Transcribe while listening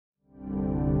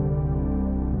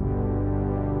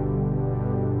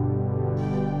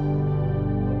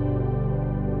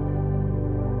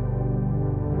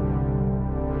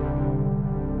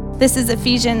This is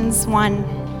Ephesians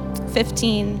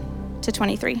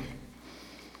 1:15-23.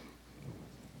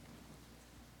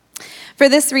 For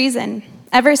this reason,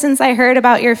 ever since I heard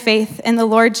about your faith in the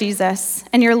Lord Jesus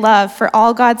and your love for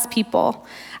all God's people,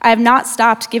 I have not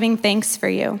stopped giving thanks for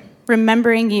you,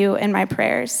 remembering you in my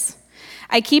prayers.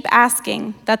 I keep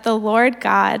asking that the Lord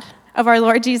God of our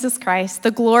Lord Jesus Christ, the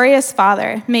glorious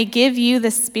Father, may give you the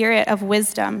spirit of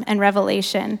wisdom and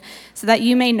revelation so that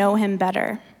you may know him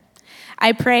better.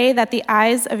 I pray that the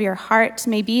eyes of your heart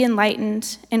may be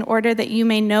enlightened in order that you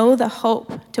may know the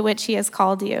hope to which he has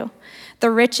called you,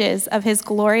 the riches of his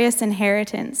glorious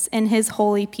inheritance in his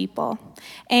holy people,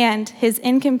 and his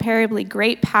incomparably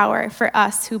great power for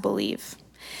us who believe.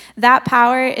 That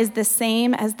power is the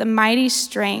same as the mighty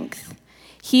strength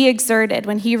he exerted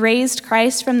when he raised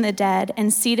Christ from the dead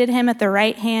and seated him at the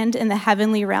right hand in the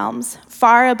heavenly realms,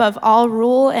 far above all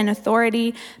rule and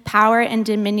authority, power and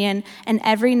dominion, and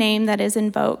every name that is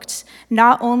invoked,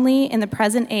 not only in the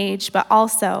present age, but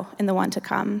also in the one to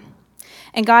come.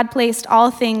 And God placed all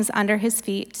things under his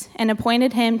feet and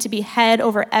appointed him to be head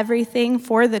over everything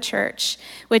for the church,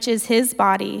 which is his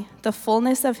body, the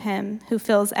fullness of him who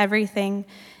fills everything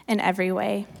in every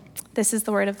way. This is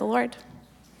the word of the Lord.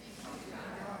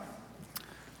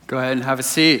 Go ahead and have a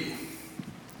seat.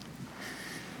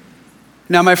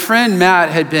 Now, my friend Matt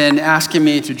had been asking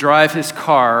me to drive his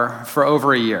car for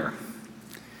over a year.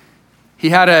 He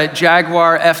had a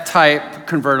Jaguar F-Type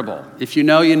convertible. If you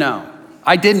know, you know.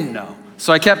 I didn't know.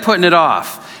 So I kept putting it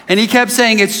off. And he kept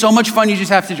saying, it's so much fun, you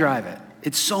just have to drive it.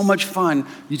 It's so much fun,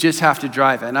 you just have to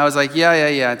drive it. And I was like,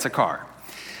 yeah, it's a car.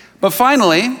 But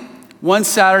finally, one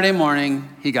Saturday morning,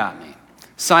 he got me.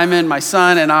 Simon, my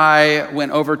son, and I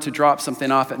went over to drop something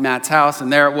off at Matt's house,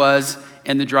 and there it was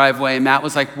in the driveway. And Matt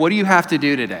was like, what do you have to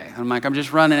do today? I'm like, I'm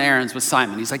just running errands with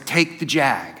Simon. He's like, take the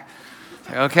Jag.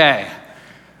 Like, okay.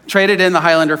 Traded in the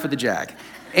Highlander for the Jag.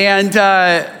 And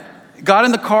got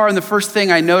in the car, and the first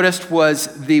thing I noticed was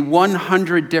the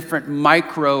 100 different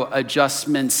micro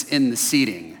adjustments in the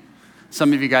seating.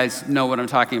 Some of you guys know what I'm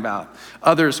talking about.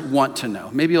 Others want to know.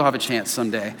 Maybe you'll have a chance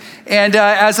someday. And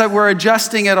as we're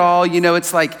adjusting it all,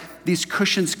 it's like these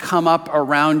cushions come up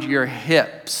around your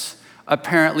hips,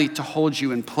 apparently to hold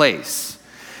you in place.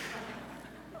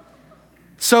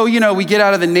 So, we get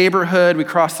out of the neighborhood, we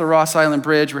cross the Ross Island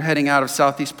Bridge, we're heading out of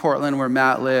Southeast Portland where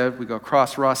Matt lived, we go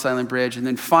across Ross Island Bridge, and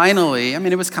then finally,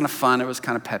 it was kind of fun, it was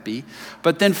kind of peppy,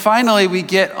 but then finally we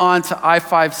get onto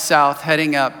I-5 South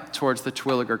heading up towards the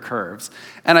Terwilliger Curves.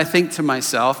 And I think to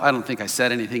myself, I don't think I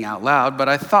said anything out loud, but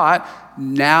I thought,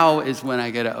 now is when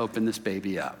I get to open this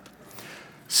baby up.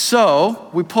 So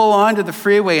we pull onto the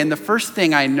freeway, and the first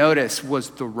thing I noticed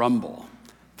was the rumble.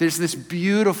 There's this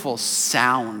beautiful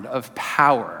sound of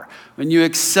power. When you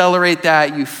accelerate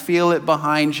that, you feel it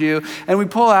behind you. And we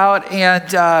pull out,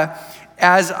 and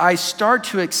as I start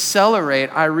to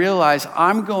accelerate, I realize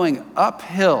I'm going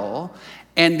uphill,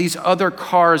 and these other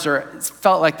cars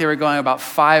felt like they were going about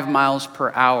 5 miles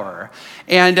per hour.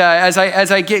 And as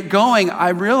I get going,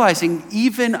 I'm realizing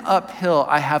even uphill,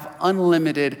 I have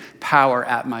unlimited power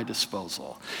at my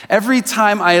disposal. Every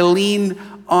time I lean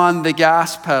on the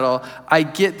gas pedal, I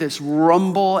get this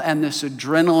rumble and this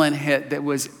adrenaline hit that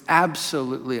was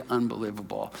absolutely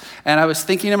unbelievable. And I was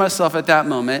thinking to myself at that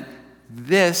moment,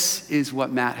 this is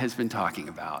what Matt has been talking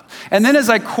about. And then as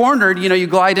I cornered, you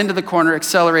glide into the corner,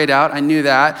 accelerate out, I knew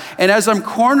that. And as I'm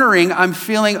cornering, I'm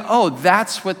feeling,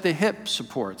 that's what the hip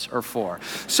supports are for.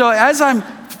 So as I'm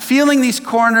feeling these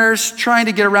corners, trying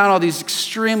to get around all these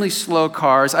extremely slow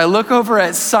cars, I look over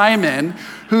at Simon,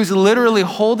 who's literally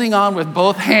holding on with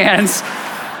both hands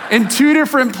in two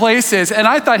different places. And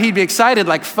I thought he'd be excited,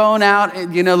 like phone out,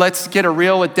 and, let's get a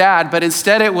reel with dad. But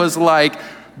instead it was like,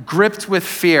 gripped with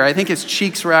fear. I think his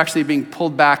cheeks were actually being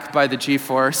pulled back by the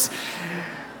G-force.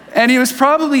 And he was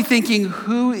probably thinking,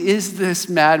 who is this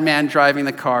madman driving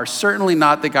the car? Certainly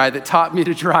not the guy that taught me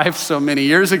to drive so many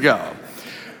years ago.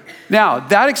 Now,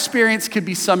 that experience could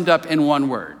be summed up in one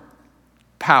word: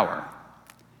 power.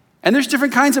 And there's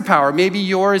different kinds of power. Maybe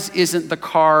yours isn't the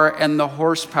car and the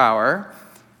horsepower.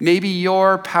 Maybe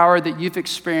your power that you've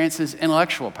experienced is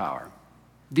intellectual power.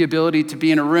 The ability to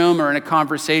be in a room or in a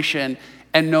conversation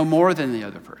and know more than the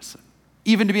other person.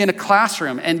 Even to be in a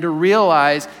classroom and to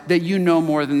realize that you know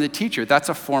more than the teacher. That's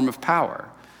a form of power.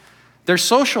 There's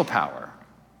social power.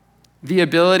 The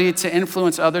ability to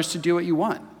influence others to do what you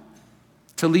want,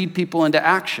 to lead people into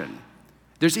action.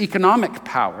 There's economic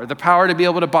power, the power to be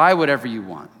able to buy whatever you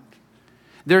want.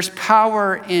 There's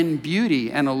power in beauty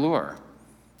and allure.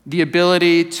 The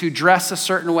ability to dress a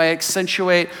certain way,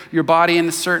 accentuate your body in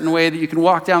a certain way that you can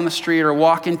walk down the street or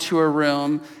walk into a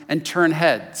room and turn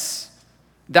heads.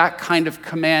 that kind of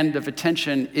command of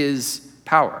attention is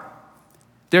power.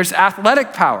 There's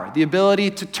athletic power, the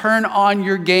ability to turn on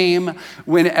your game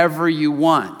whenever you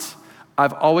want.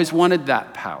 I've always wanted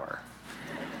that power.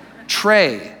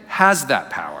 Trey has that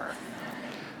power.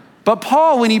 But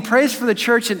Paul, when he prays for the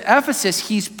church in Ephesus,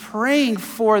 he's praying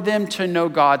for them to know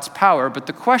God's power. But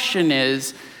the question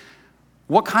is,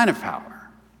 what kind of power?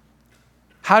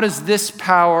 How does this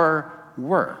power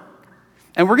work?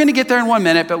 And we're going to get there in 1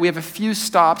 minute, but we have a few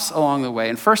stops along the way.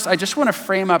 And first, I just want to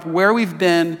frame up where we've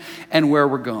been and where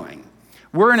we're going.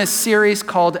 We're in a series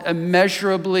called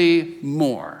Immeasurably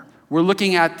More. We're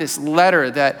looking at this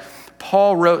letter that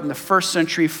Paul wrote in the first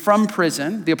century from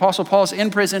prison. The Apostle Paul is in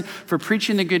prison for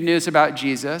preaching the good news about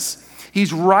Jesus.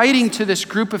 He's writing to this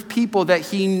group of people that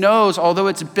he knows, although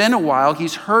it's been a while,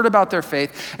 he's heard about their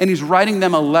faith, and he's writing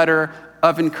them a letter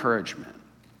of encouragement.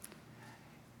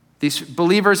 These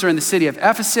believers are in the city of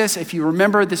Ephesus. If you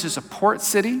remember, this is a port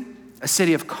city, a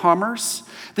city of commerce.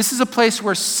 This is a place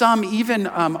where even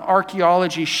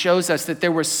archaeology shows us that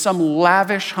there were some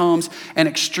lavish homes and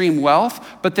extreme wealth.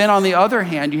 But then on the other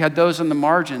hand, you had those on the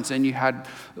margins and you had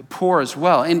poor as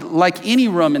well. And like any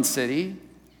Roman city,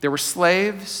 there were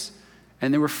slaves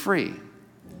and they were free.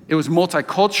 It was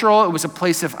multicultural. It was a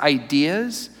place of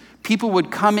ideas. People would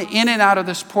come in and out of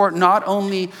this port not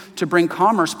only to bring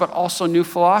commerce, but also new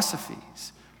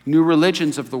philosophies, new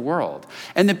religions of the world.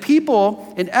 And the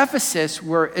people in Ephesus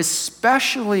were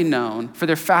especially known for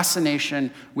their fascination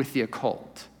with the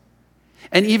occult.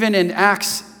 And even in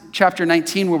Acts chapter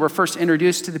 19, where we're first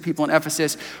introduced to the people in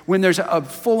Ephesus, when there's a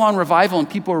full-on revival and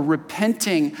people are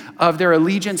repenting of their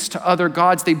allegiance to other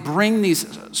gods, they bring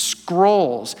these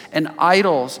scrolls and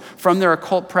idols from their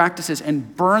occult practices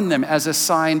and burn them as a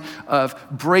sign of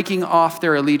breaking off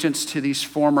their allegiance to these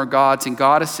former gods and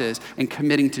goddesses and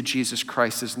committing to Jesus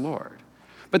Christ as Lord.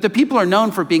 But the people are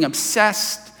known for being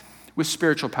obsessed with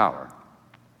spiritual power.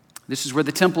 This is where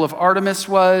the temple of Artemis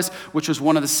was, which was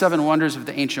one of the 7 wonders of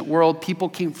the ancient world. People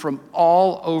came from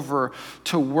all over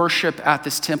to worship at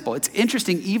this temple. It's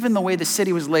interesting, even the way the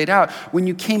city was laid out. When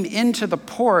you came into the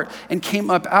port and came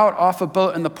up out off a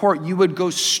boat in the port, you would go,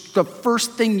 the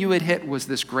first thing you would hit was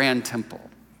this grand temple.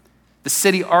 The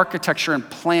city architecture and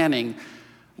planning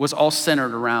was all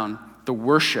centered around the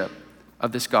worship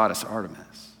of this goddess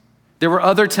Artemis. There were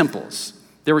other temples.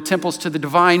 There were temples to the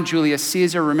divine Julius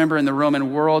Caesar. Remember, in the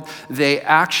Roman world, they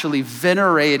actually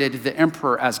venerated the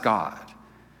emperor as God.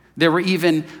 There were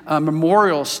even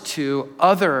memorials to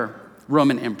other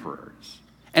Roman emperors.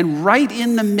 And right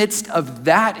in the midst of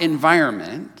that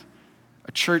environment,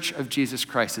 a church of Jesus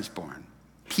Christ is born.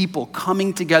 People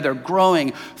coming together,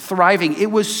 growing, thriving. It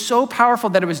was so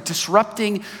powerful that it was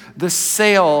disrupting the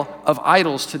sale of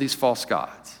idols to these false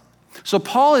gods. So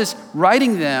Paul is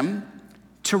writing them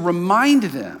to remind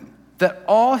them that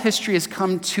all history has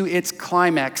come to its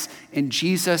climax in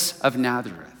Jesus of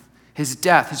Nazareth, his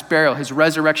death, his burial, his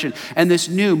resurrection, and this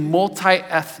new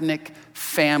multi-ethnic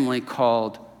family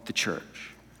called the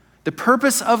church. The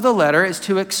purpose of the letter is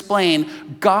to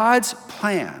explain God's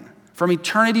plan from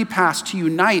eternity past to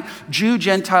unite Jew,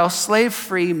 Gentile, slave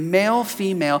free, male,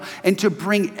 female, and to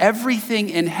bring everything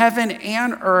in heaven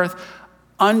and earth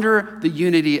under the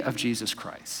unity of Jesus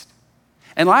Christ.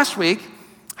 And last week,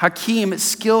 Hakeem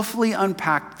skillfully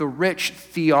unpacked the rich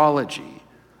theology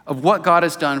of what God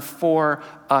has done for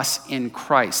us in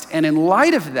Christ. And in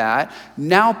light of that,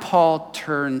 now Paul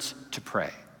turns to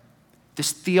pray.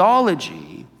 This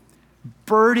theology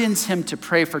burdens him to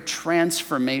pray for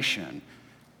transformation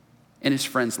in his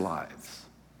friends' lives.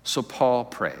 So Paul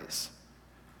prays.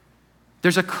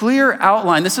 There's a clear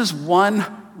outline. This is one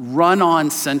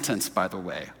run-on sentence, by the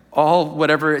way. All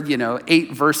whatever,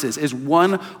 8 verses is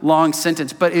one long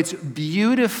sentence, but it's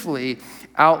beautifully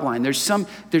outlined.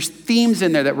 There's themes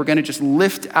in there that we're going to just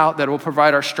lift out that will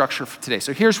provide our structure for today.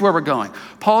 So here's where we're going.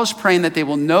 Paul is praying that they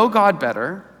will know God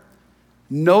better,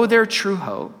 know their true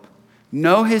hope,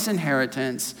 know his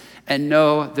inheritance, and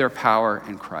know their power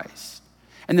in Christ.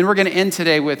 And then we're going to end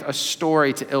today with a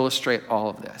story to illustrate all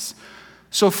of this.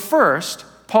 So first,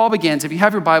 Paul begins, if you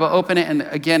have your Bible, open it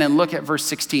and look at verse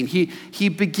 16. He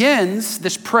begins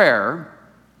this prayer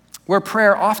where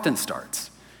prayer often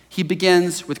starts. He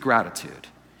begins with gratitude.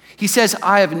 He says,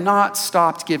 I have not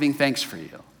stopped giving thanks for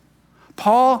you.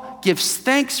 Paul gives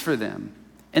thanks for them,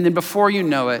 and then before you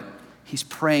know it, he's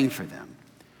praying for them.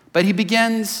 But he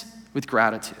begins with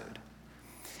gratitude.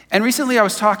 And recently I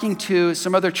was talking to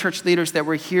some other church leaders that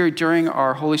were here during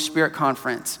our Holy Spirit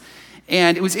conference.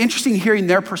 And it was interesting hearing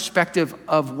their perspective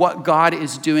of what God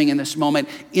is doing in this moment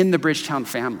in the Bridgetown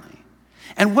family.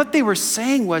 And what they were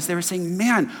saying was,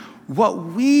 man, what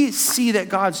we see that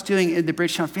God's doing in the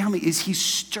Bridgetown family is he's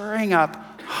stirring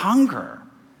up hunger.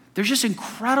 There's just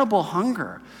incredible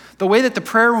hunger. The way that the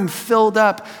prayer room filled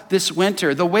up this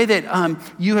winter, the way that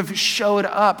you have showed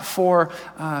up for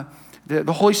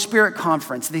the Holy Spirit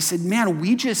conference, they said, man,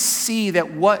 we just see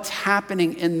that what's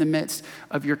happening in the midst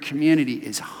of your community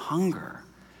is hunger.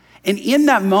 And in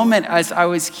that moment, as I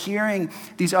was hearing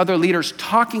these other leaders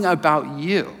talking about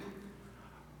you,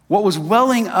 what was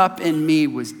welling up in me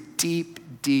was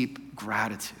deep, deep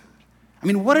gratitude. I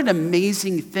mean, what an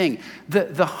amazing thing.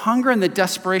 The hunger and the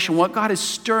desperation, what God is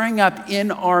stirring up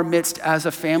in our midst as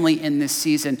a family in this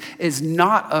season is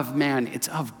not of man, it's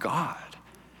of God.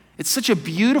 It's such a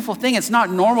beautiful thing. It's not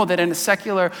normal that in a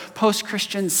secular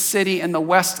post-Christian city in the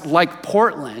West like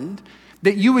Portland,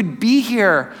 that you would be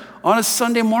here on a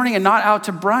Sunday morning and not out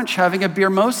to brunch having a beer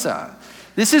mosa.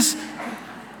 This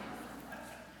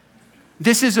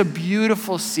is a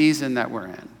beautiful season that we're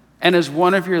in. And as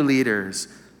one of your leaders,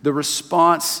 the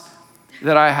response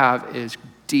that I have is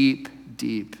deep,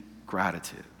 deep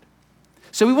gratitude.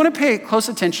 So we want to pay close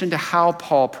attention to how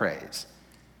Paul prays.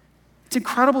 It's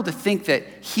incredible to think that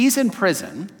he's in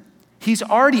prison. He's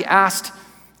already asked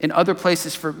in other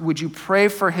places for, would you pray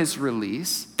for his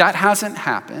release? That hasn't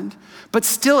happened. But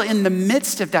still in the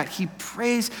midst of that, he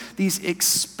prays these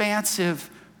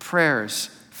expansive prayers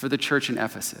for the church in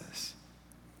Ephesus.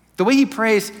 The way he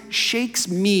prays shakes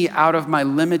me out of my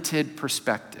limited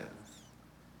perspective.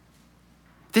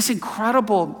 This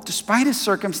incredible, despite his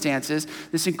circumstances,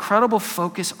 this incredible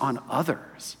focus on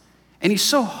others. And he's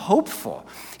so hopeful.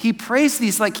 He prays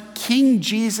these like King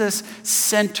Jesus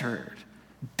centered,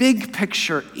 big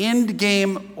picture, end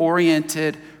game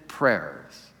oriented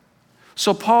prayers.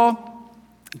 So Paul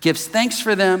gives thanks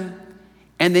for them,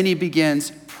 and then he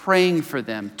begins praying for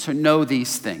them to know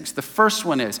these things. The first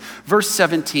one is, verse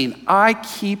 17, I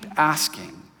keep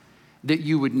asking that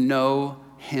you would know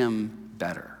him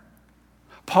better.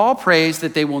 Paul prays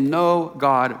that they will know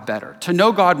God better, to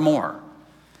know God more.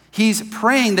 He's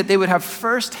praying that they would have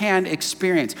firsthand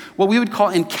experience, what we would call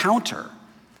encounter,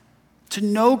 to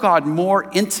know God more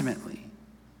intimately,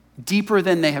 deeper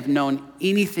than they have known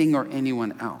anything or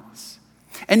anyone else.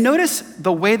 And notice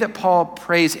the way that Paul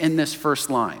prays in this first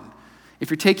line. If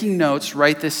you're taking notes,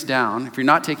 write this down. If you're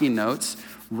not taking notes,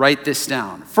 write this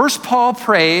down. First, Paul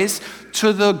prays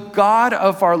to the God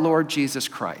of our Lord Jesus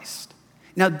Christ.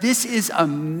 Now, this is a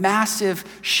massive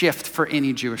shift for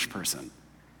any Jewish person.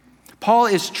 Paul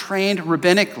is trained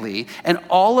rabbinically, and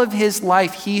all of his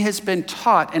life he has been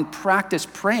taught and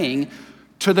practiced praying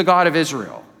to the God of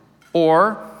Israel,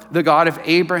 or the God of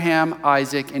Abraham,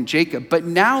 Isaac, and Jacob. But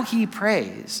now he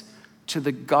prays to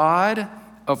the God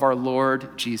of our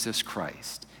Lord Jesus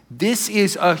Christ. This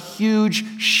is a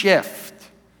huge shift.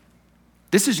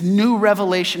 This is new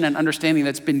revelation and understanding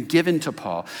that's been given to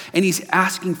Paul. And he's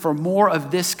asking for more of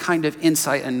this kind of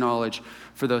insight and knowledge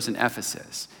for those in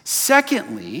Ephesus.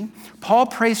 Secondly, Paul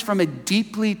prays from a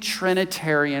deeply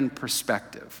Trinitarian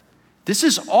perspective. This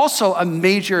is also a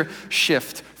major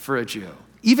shift for a Jew.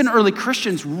 Even early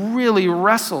Christians really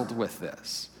wrestled with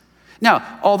this.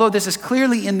 Now, although this is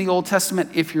clearly in the Old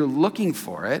Testament, if you're looking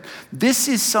for it, this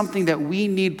is something that we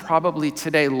need probably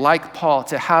today, like Paul,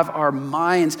 to have our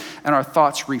minds and our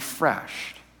thoughts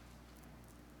refreshed.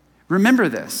 Remember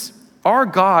this, our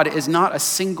God is not a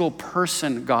single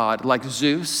person God like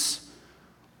Zeus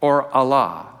or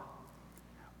Allah.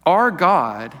 Our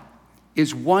God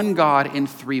is one God in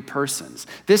three persons.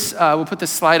 This, we'll put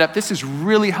this slide up. This is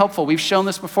really helpful. We've shown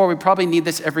this before. We probably need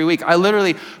this every week. I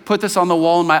literally put this on the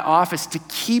wall in my office to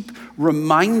keep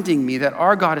reminding me that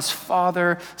our God is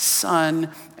Father,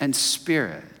 Son, and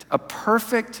Spirit. A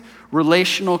perfect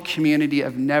relational community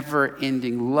of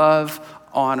never-ending love,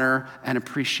 honor, and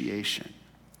appreciation.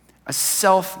 A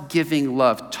self-giving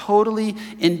love, totally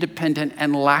independent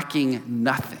and lacking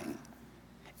nothing.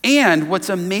 And what's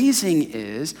amazing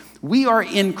is we are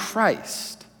in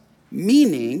Christ,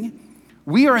 meaning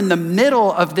we are in the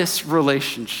middle of this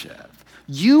relationship.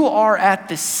 You are at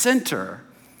the center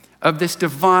of this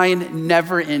divine,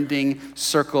 never-ending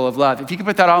circle of love. If you could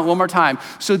put that on one more time.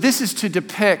 So this is to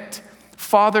depict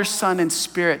Father, Son, and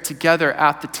Spirit together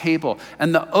at the table.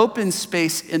 And the open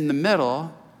space in the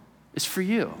middle is for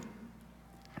you.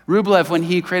 Rublev, when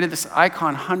he created this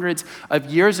icon hundreds of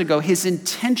years ago, his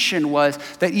intention was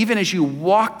that even as you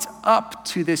walked up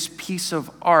to this piece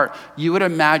of art, you would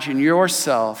imagine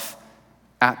yourself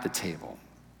at the table.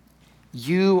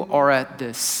 You are at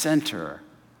the center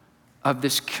of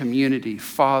this community,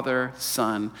 Father,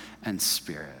 Son, and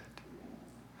Spirit.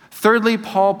 Thirdly,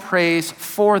 Paul prays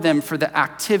for them for the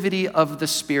activity of the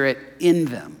Spirit in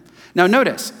them. Now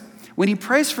notice, When he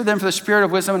prays for them for the spirit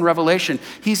of wisdom and revelation,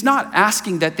 he's not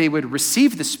asking that they would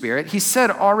receive the Spirit. He said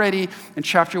already in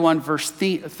chapter 1, verse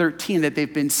 13, that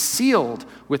they've been sealed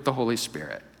with the Holy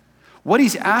Spirit. What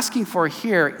he's asking for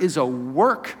here is a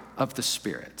work of the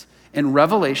Spirit in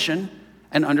revelation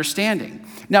and understanding.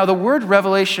 Now, the word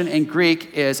revelation in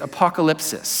Greek is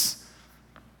apocalypsis.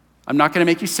 I'm not going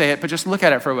to make you say it, but just look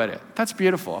at it for a minute. That's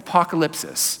beautiful,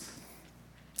 apocalypsis.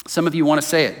 Some of you want to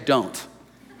say it, don't.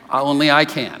 Only I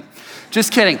can.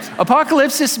 Just kidding.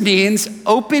 Apocalypsis means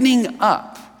opening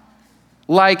up,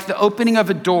 like the opening of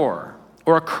a door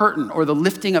or a curtain or the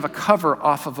lifting of a cover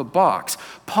off of a box.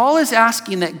 Paul is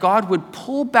asking that God would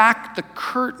pull back the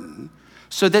curtain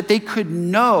so that they could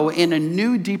know in a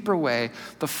new, deeper way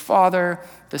the Father,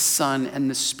 the Son, and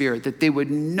the Spirit, that they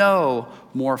would know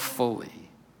more fully.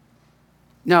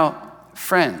 Now,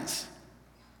 friends,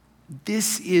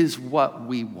 this is what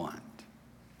we want.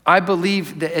 I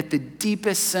believe that at the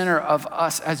deepest center of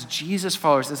us as Jesus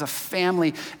followers, as a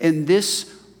family, in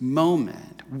this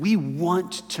moment, we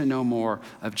want to know more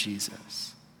of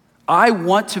Jesus. I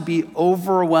want to be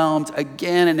overwhelmed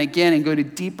again and again and go to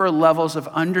deeper levels of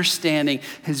understanding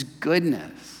his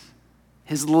goodness,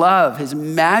 his love, his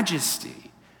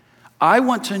majesty. I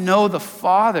want to know the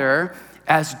Father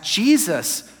as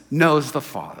Jesus knows the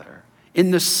Father,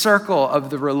 in the circle of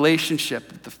the relationship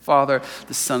with the Father,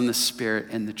 the Son, and the Spirit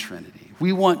in the Trinity.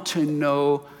 We want to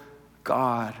know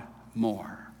God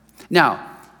more. Now,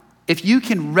 if you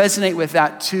can resonate with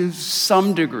that to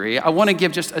some degree, I want to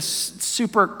give just a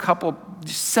super couple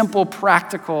simple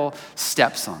practical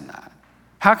steps on that.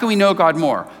 How can we know God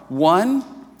more? One,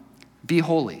 be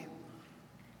holy.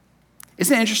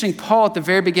 Isn't it interesting? Paul, at the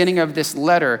very beginning of this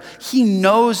letter, he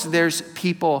knows there's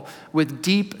people with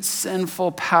deep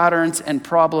sinful patterns and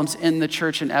problems in the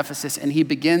church in Ephesus, and he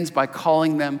begins by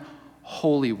calling them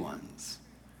holy ones,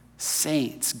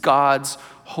 saints, God's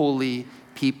holy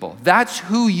people. That's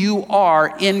who you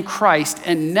are in Christ,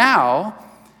 and now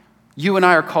you and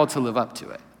I are called to live up to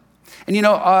it. And you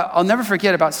know, I'll never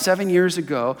forget, about 7 years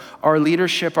ago, our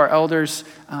leadership, our elders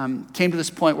came to this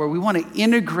point where we want to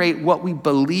integrate what we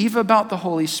believe about the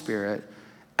Holy Spirit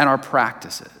and our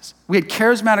practices. We had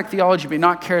charismatic theology, but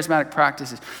not charismatic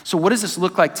practices. So what does this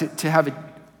look like to have an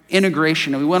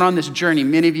integration? And we went on this journey.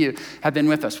 Many of you have been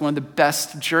with us. One of the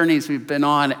best journeys we've been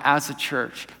on as a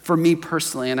church, for me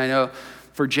personally, and I know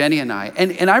for Jenny and I.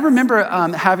 And I remember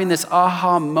having this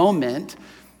aha moment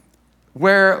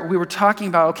where we were talking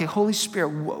about, okay, Holy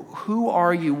Spirit, who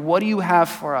are you? What do you have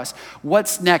for us?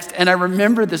 What's next? And I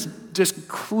remember this just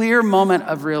clear moment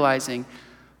of realizing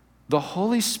the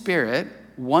Holy Spirit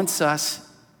wants us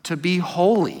to be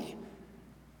holy.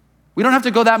 We don't have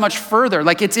to go that much further.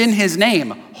 Like, it's in his name,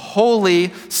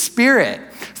 Holy Spirit.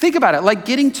 Think about it, like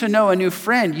getting to know a new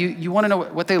friend. You want to know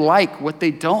what they like, what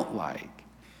they don't like.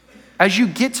 As you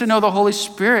get to know the Holy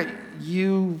Spirit,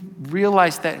 you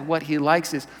realize that what he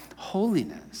likes is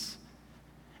holiness,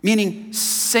 meaning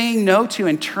saying no to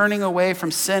and turning away from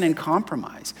sin and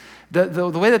compromise. The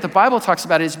way that the Bible talks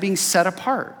about it is being set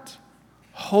apart,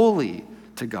 holy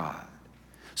to God.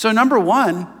 So number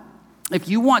one, if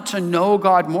you want to know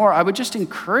God more, I would just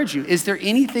encourage you, is there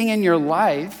anything in your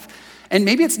life, and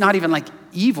maybe it's not even like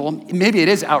evil, maybe it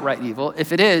is outright evil.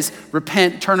 If it is,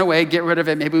 repent, turn away, get rid of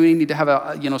it. Maybe we need to have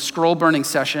a scroll burning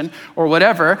session or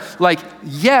whatever. Like,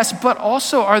 yes, but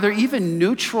also, are there even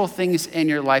neutral things in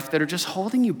your life that are just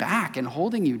holding you back and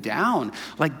holding you down?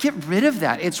 Like, get rid of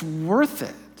that. It's worth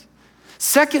it.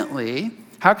 Secondly,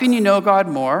 how can you know God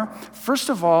more? First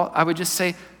of all, I would just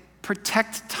say,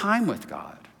 protect time with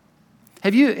God.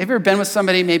 Have you ever been with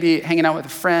somebody, maybe hanging out with a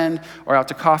friend or out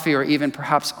to coffee or even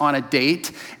perhaps on a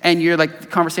date, and you're like, the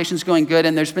conversation's going good,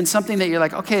 and there's been something that you're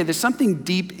like, okay, there's something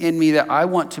deep in me that I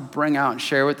want to bring out and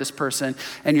share with this person,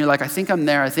 and you're like, I think I'm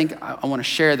there, I think I want to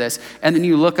share this, and then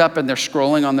you look up and they're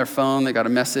scrolling on their phone, they got a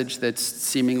message that's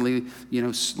seemingly,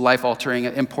 life-altering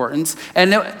importance,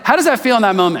 and how does that feel in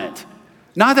that moment?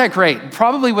 Not that great.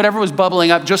 Probably whatever was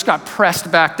bubbling up just got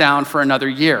pressed back down for another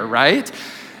year, right?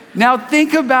 Now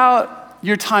think about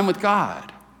your time with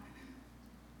God.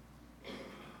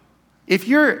 If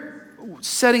you're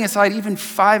setting aside even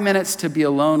 5 minutes to be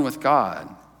alone with God,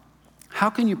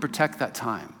 how can you protect that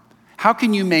time? How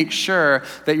can you make sure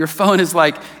that your phone is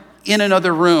like in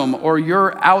another room, or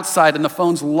you're outside and the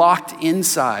phone's locked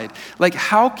inside? Like,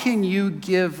 how can you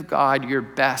give God your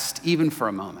best even for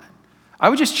a moment? I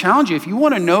would just challenge you, if you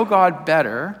want to know God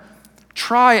better,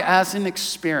 try as an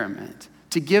experiment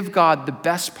to give God the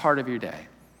best part of your day.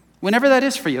 Whenever that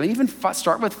is for you, even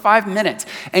start with 5 minutes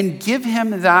and give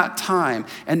him that time,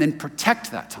 and then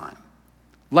protect that time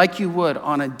like you would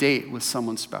on a date with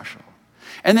someone special.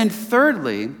 And then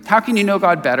thirdly, how can you know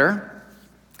God better?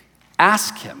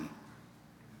 Ask him.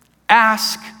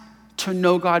 Ask to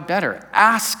know God better.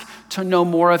 Ask to know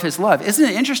more of his love. Isn't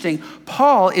it interesting?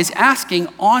 Paul is asking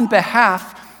on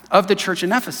behalf of the church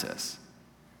in Ephesus.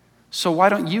 So why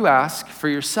don't you ask for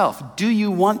yourself? Do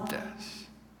you want this?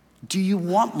 Do you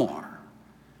want more?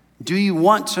 Do you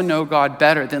want to know God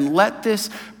better? Then let this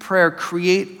prayer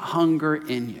create hunger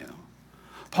in you.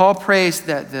 Paul prays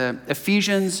that the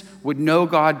Ephesians would know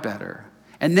God better.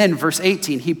 And then verse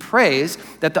 18, he prays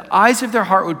that the eyes of their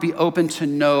heart would be open to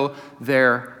know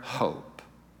their hope,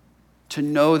 to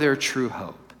know their true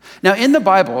hope. Now in the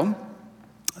Bible,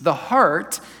 the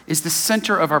heart is the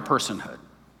center of our personhood.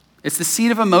 It's the seat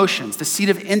of emotions, the seat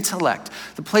of intellect,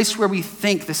 the place where we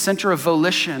think, the center of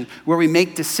volition, where we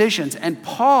make decisions. And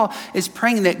Paul is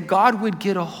praying that God would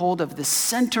get a hold of the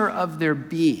center of their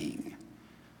being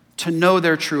to know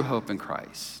their true hope in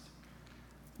Christ.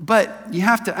 But you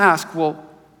have to ask, well,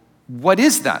 what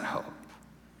is that hope?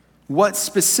 What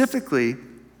specifically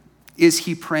is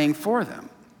he praying for them?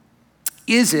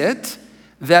 Is it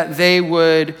that they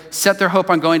would set their hope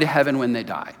on going to heaven when they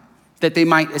die? That they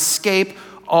might escape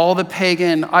all the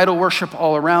pagan idol worship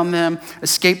all around them,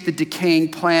 escape the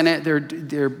decaying planet,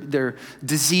 their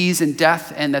disease and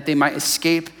death, and that they might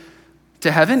escape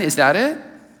to heaven? Is that it?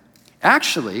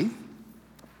 Actually,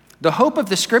 the hope of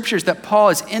the scriptures that Paul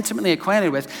is intimately acquainted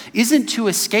with isn't to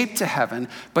escape to heaven,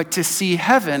 but to see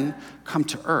heaven come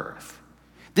to earth.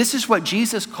 This is what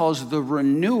Jesus calls the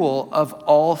renewal of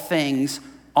all things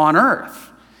on earth.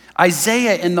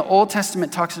 Isaiah in the Old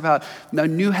Testament talks about the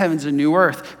new heavens and new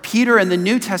earth. Peter in the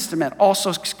New Testament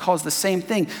also calls the same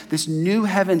thing, this new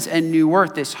heavens and new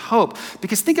earth, this hope.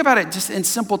 Because think about it just in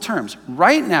simple terms.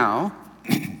 Right now,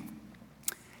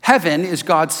 heaven is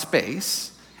God's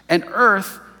space and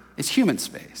earth is human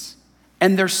space.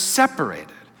 And they're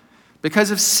separated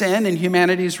because of sin and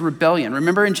humanity's rebellion.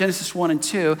 Remember in Genesis 1 and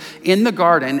 2, in the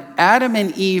garden, Adam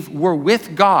and Eve were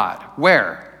with God.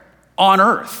 Where? On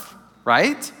earth,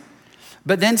 right?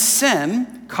 But then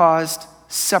sin caused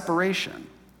separation.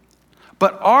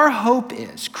 But our hope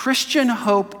is, Christian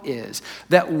hope is,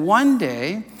 that one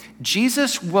day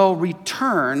Jesus will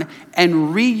return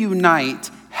and reunite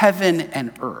heaven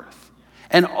and earth.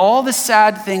 And all the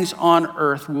sad things on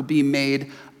earth will be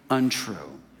made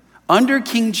untrue. Under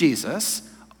King Jesus,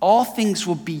 all things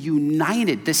will be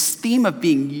united. This theme of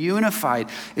being unified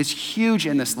is huge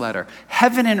in this letter.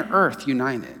 Heaven and earth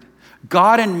united.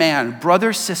 God and man,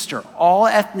 brother, sister, all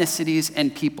ethnicities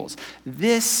and peoples.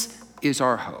 This is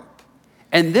our hope.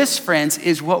 And this, friends,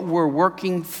 is what we're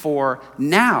working for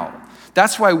now.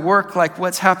 That's why work like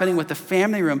what's happening with the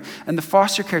family room and the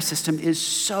foster care system is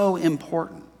so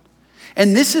important.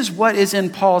 And this is what is in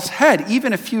Paul's head.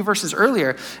 Even a few verses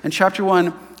earlier in chapter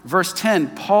 1, verse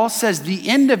 10, Paul says the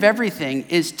end of everything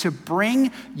is to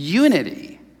bring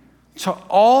unity to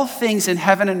all things in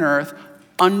heaven and earth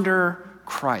under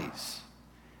Christ.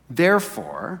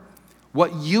 Therefore,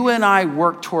 what you and I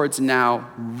work towards now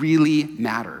really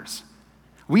matters.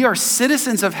 We are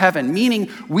citizens of heaven, meaning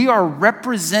we are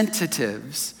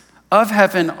representatives of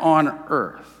heaven on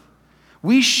earth.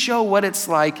 We show what it's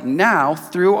like now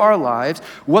through our lives,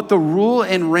 what the rule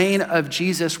and reign of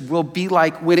Jesus will be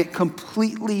like when it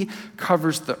completely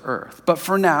covers the earth. But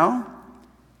for now,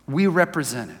 we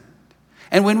represent it.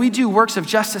 And when we do works of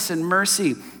justice and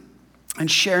mercy, and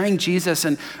sharing Jesus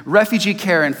and refugee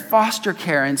care and foster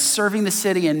care and serving the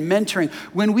city and mentoring,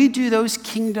 when we do those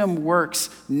kingdom works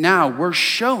now, we're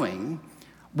showing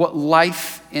what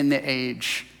life in the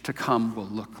age to come will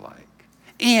look like.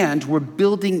 And we're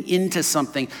building into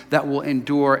something that will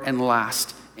endure and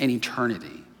last in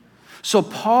eternity. So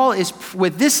Paul is,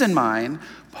 with this in mind,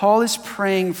 Paul is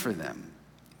praying for them,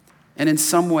 and in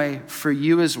some way for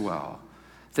you as well,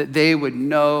 that they would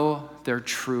know their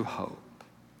true hope.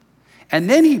 And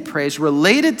then he prays,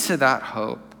 related to that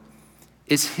hope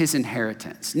is his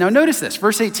inheritance. Now notice this,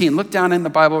 verse 18, look down in the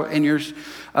Bible, in your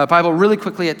Bible really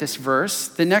quickly at this verse.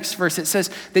 The next verse, it says,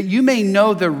 that you may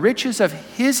know the riches of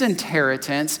his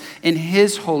inheritance in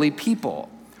his holy people.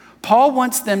 Paul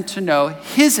wants them to know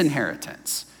his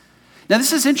inheritance. Now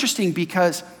this is interesting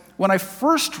because when I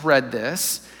first read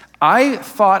this, I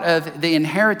thought of the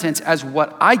inheritance as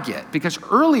what I get, because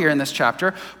earlier in this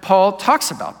chapter, Paul talks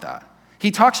about that. He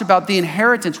talks about the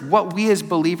inheritance, what we as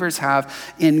believers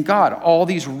have in God, all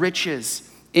these riches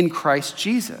in Christ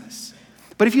Jesus.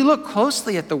 But if you look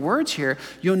closely at the words here,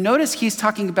 you'll notice he's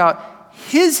talking about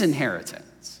his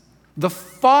inheritance, the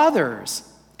Father's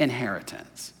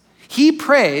inheritance. He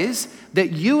prays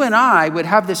that you and I would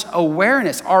have this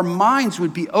awareness, our minds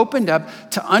would be opened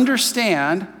up to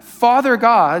understand Father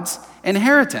God's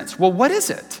inheritance. Well, what is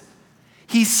it?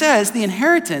 He says the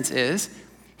inheritance is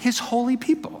his holy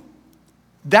people.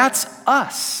 That's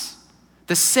us,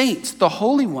 the saints, the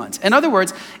holy ones. In other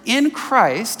words, in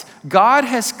Christ, God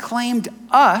has claimed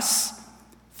us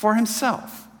for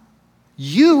himself.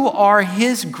 You are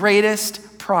his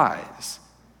greatest prize.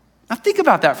 Now think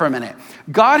about that for a minute.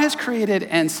 God has created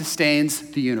and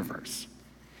sustains the universe.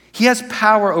 He has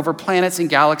power over planets and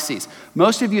galaxies.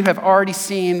 Most of you have already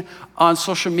seen on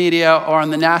social media or on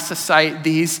the NASA site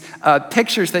these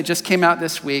pictures that just came out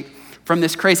this week from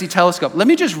this crazy telescope. Let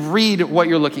me just read what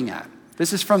you're looking at.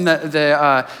 This is from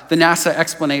the NASA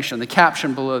explanation, the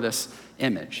caption below this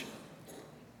image.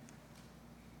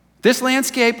 This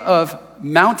landscape of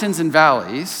mountains and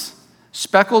valleys,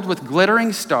 speckled with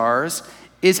glittering stars,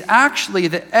 is actually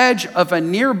the edge of a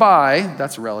nearby,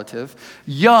 that's relative,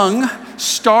 young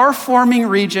star-forming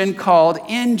region called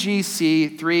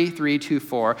NGC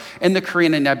 3324 in the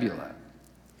Carina Nebula,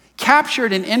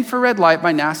 captured in infrared light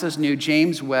by NASA's new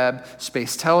James Webb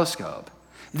Space Telescope.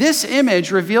 This image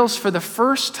reveals for the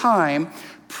first time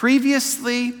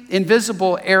previously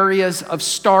invisible areas of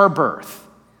star birth.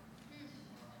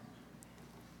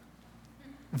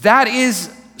 That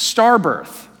is star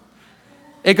birth.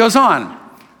 It goes on.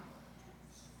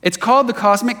 It's called the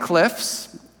Cosmic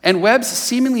Cliffs, and Webb's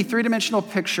seemingly three-dimensional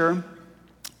picture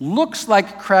looks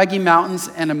like craggy mountains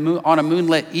on a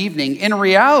moonlit evening. In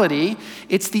reality,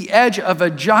 it's the edge of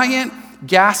a giant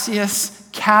gaseous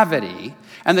cavity,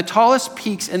 and the tallest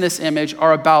peaks in this image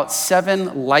are about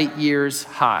 7 light years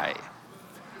high.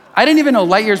 I didn't even know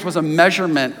light years was a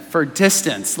measurement for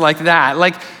distance like that.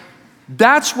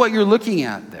 That's what you're looking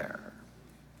at there.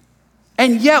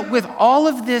 And yet, with all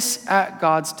of this at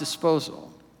God's disposal,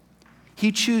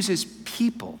 he chooses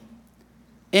people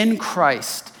in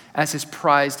Christ as his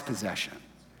prized possession.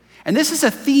 And this is a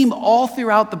theme all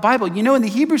throughout the Bible. You know, in the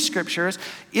Hebrew scriptures,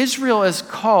 Israel is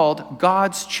called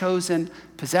God's chosen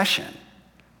possession.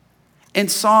 In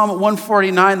Psalm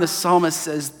 149, the psalmist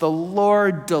says, "The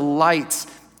Lord delights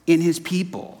in his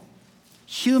people,"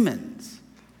 humans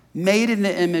made in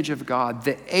the image of God,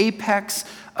 the apex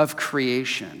of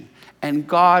creation, and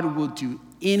God will do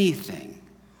anything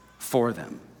for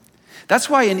them. That's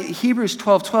why in Hebrews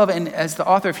 12:12, and as the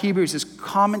author of Hebrews is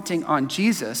commenting on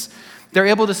Jesus, they're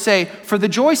able to say, "For the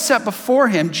joy set before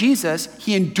him, Jesus,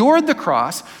 he endured the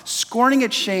cross, scorning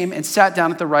its shame, and sat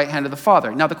down at the right hand of the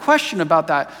Father." Now the question about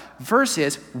that verse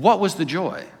is, what was the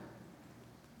joy?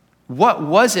 What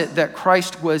was it that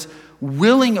Christ was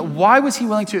willing, why was he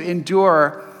willing to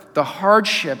endure the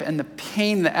hardship and the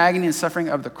pain, the agony and suffering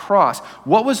of the cross?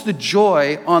 What was the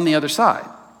joy on the other side?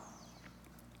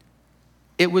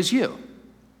 It was you.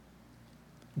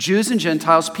 Jews and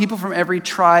Gentiles, people from every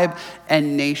tribe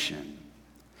and nation.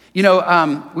 You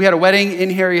know, we had a wedding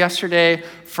in here yesterday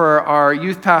for our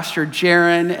youth pastor,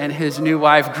 Jaron, and his new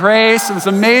wife, Grace. It was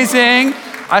amazing.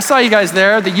 I saw you guys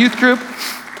there, the youth group.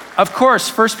 Of course,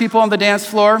 first people on the dance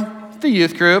floor, the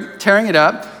youth group, tearing it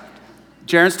up.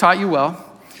 Jaron's taught you well.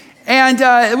 And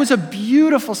it was a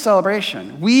beautiful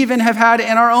celebration. We even have had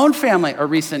in our own family a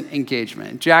recent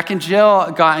engagement. Jack and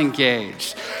Jill got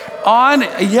engaged.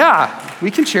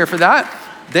 We can cheer for that.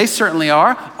 They certainly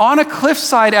are. On a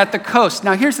cliffside at the coast.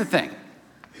 Now here's the thing.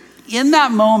 In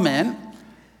that moment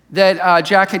that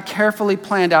Jack had carefully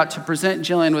planned out to present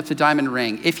Jillian with the diamond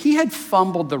ring, if he had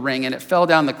fumbled the ring and it fell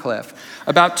down the cliff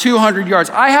about 200 yards,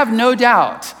 I have no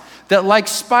doubt that like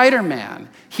Spider-Man,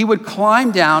 he would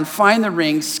climb down, find the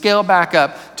ring, scale back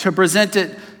up to present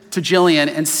it to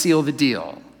Jillian and seal the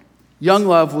deal. Young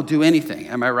love will do anything,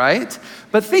 am I right?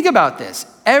 But think about this.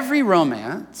 Every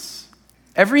romance,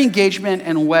 every engagement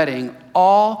and wedding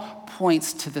all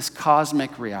points to this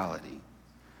cosmic reality.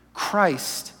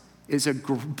 Christ is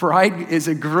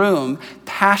a groom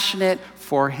passionate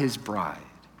for his bride.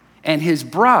 And his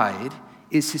bride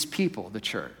is his people, the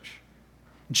church.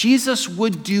 Jesus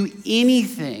would do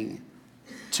anything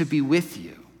to be with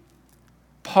you.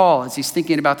 Paul, as he's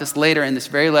thinking about this later in this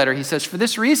very letter, he says, "For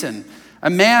this reason, a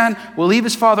man will leave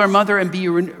his father and mother and be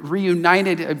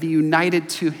united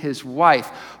to his wife."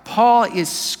 Paul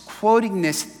is quoting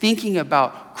this, thinking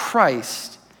about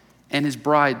Christ and his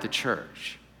bride, the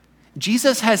church.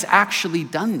 Jesus has actually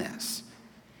done this.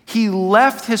 He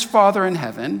left his Father in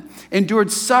heaven, endured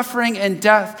suffering and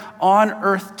death on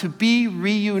earth to be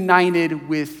reunited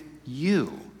with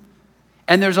you.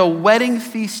 And there's a wedding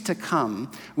feast to come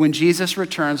when Jesus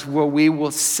returns where we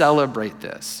will celebrate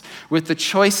this with the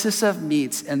choicest of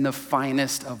meats and the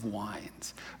finest of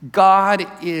wines. God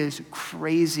is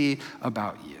crazy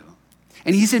about you.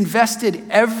 And he's invested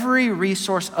every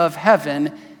resource of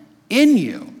heaven in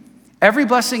you. Every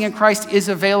blessing in Christ is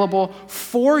available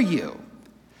for you.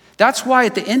 That's why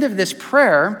at the end of this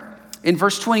prayer, in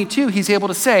verse 22, he's able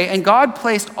to say, and God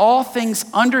placed all things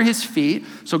under his feet.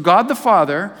 So God the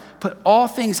Father put all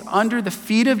things under the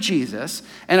feet of Jesus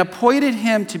and appointed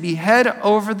him to be head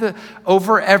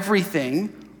over everything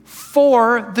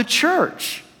for the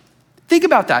church. Think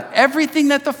about that. Everything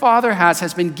that the Father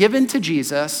has been given to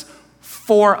Jesus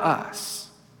for us.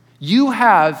 You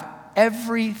have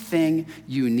everything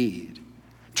you need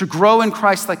to grow in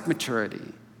Christ-like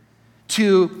maturity,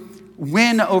 to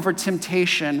win over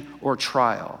temptation or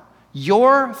trial.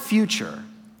 Your future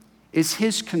is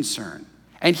his concern,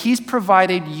 and he's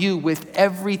provided you with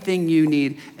everything you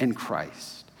need in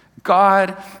Christ.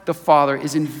 God the Father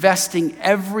is investing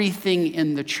everything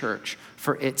in the church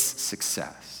for its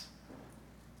success.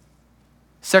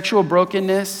 Sexual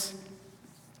brokenness,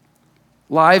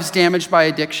 lives damaged by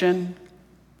addiction,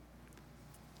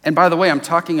 and by the way, I'm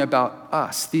talking about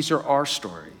us. These are our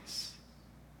stories.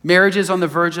 Marriages on the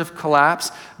verge of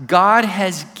collapse. God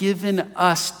has given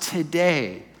us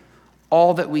today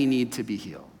all that we need to be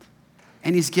healed.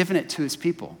 And he's given it to his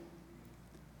people,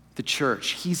 the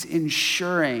church. He's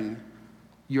ensuring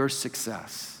your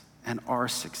success and our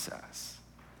success.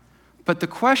 But the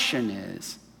question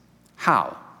is,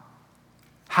 how?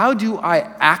 How do I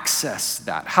access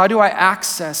that? How do I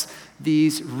access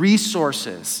these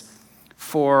resources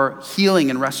for healing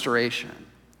and restoration?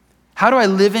 How do I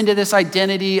live into this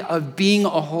identity of being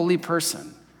a holy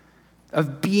person,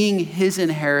 of being his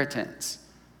inheritance?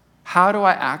 How do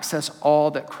I access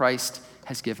all that Christ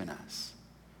has given us?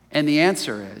 And the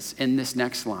answer is, in this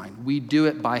next line, we do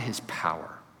it by his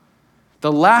power.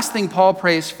 The last thing Paul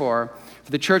prays for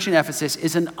the church in Ephesus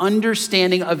is an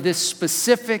understanding of this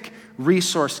specific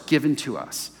resource given to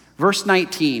us. Verse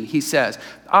 19, he says,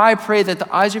 I pray that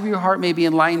the eyes of your heart may be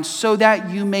enlightened so that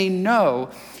you may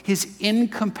know his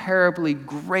incomparably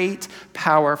great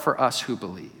power for us who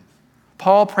believe.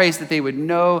 Paul prays that they would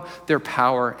know their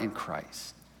power in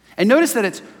Christ. And notice that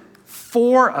it's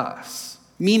for us,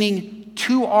 meaning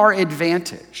to our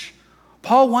advantage.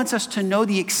 Paul wants us to know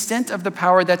the extent of the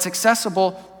power that's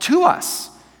accessible to us.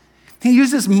 He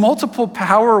uses multiple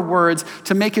power words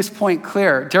to make his point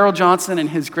clear. Darrell Johnson, in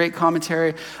his great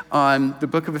commentary on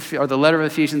the letter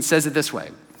of Ephesians, says it this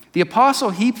way. The apostle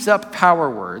heaps up power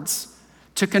words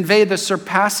to convey the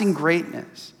surpassing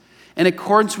greatness in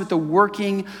accordance with the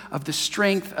working of the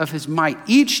strength of his might.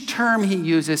 Each term he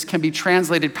uses can be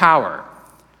translated power,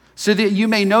 so that you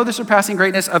may know the surpassing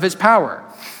greatness of his power,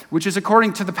 which is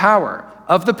according to the power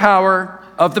of the power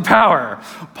of the power.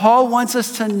 Paul wants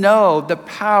us to know the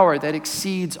power that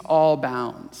exceeds all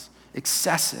bounds,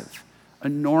 excessive,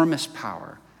 enormous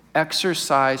power,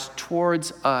 exercised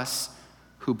towards us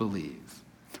who believe.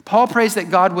 Paul prays that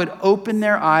God would open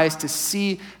their eyes to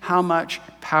see how much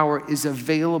power is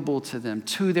available to them,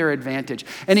 to their advantage.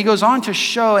 And he goes on to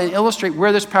show and illustrate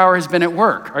where this power has been at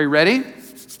work. Are you ready?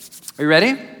 Are you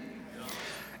ready?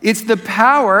 It's the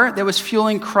power that was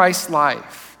fueling Christ's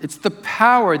life. It's the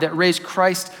power that raised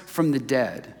Christ from the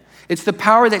dead. It's the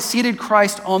power that seated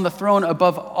Christ on the throne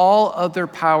above all other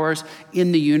powers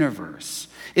in the universe.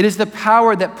 It is the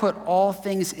power that put all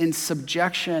things in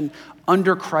subjection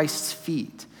under Christ's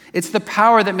feet. It's the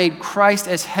power that made Christ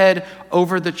as head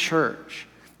over the church.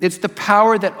 It's the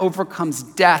power that overcomes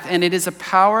death, and it is a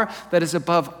power that is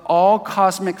above all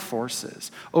cosmic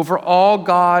forces, over all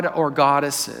god or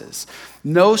goddesses.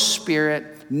 No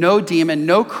spirit, no demon,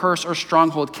 no curse or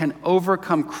stronghold can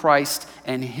overcome Christ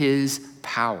and his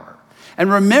power.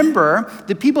 And remember,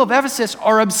 the people of Ephesus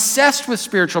are obsessed with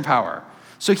spiritual power.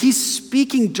 So he's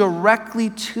speaking directly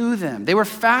to them. They were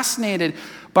fascinated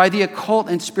by the occult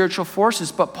and spiritual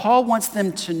forces, but Paul wants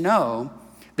them to know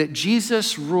that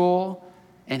Jesus' rule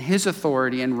and his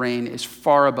authority and reign is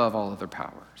far above all other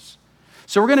powers.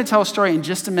 So we're going to tell a story in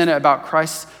just a minute about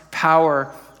Christ's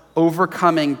power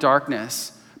overcoming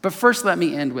darkness. But first, let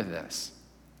me end with this.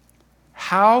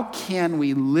 How can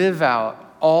we live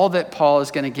out all that Paul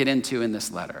is going to get into in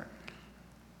this letter?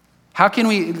 How can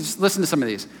we, listen to some of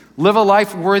these. Live a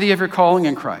life worthy of your calling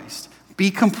in Christ. Be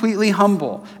completely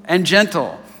humble and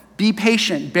gentle. Be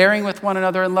patient, bearing with one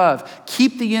another in love.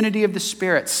 Keep the unity of the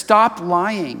Spirit. Stop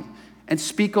lying and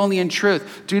speak only in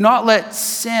truth. Do not let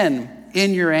sin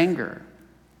in your anger.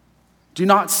 Do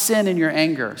not sin in your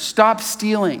anger. Stop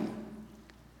stealing.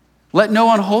 Let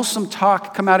no unwholesome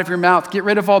talk come out of your mouth. Get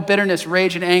rid of all bitterness,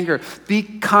 rage, and anger. Be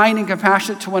kind and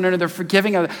compassionate to one another,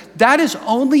 forgiving others. That is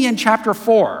only in chapter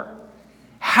 4.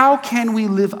 How can we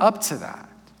live up to that?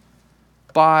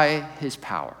 By his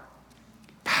power.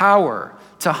 Power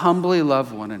to humbly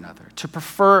love one another, to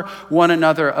prefer one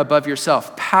another above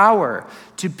yourself. Power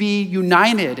to be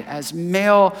united as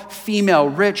male, female,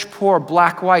 rich, poor,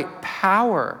 black, white.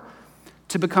 Power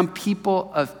to become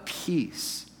people of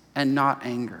peace and not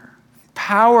anger.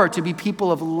 Power to be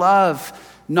people of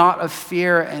love, not of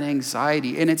fear and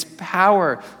anxiety. And it's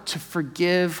power to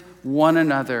forgive one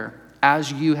another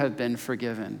as you have been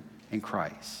forgiven in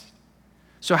Christ.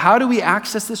 So how do we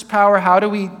access this power? How do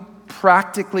we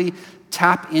practically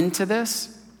tap into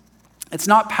this? It's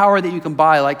not power that you can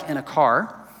buy like in a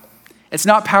car. It's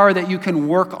not power that you can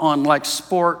work on like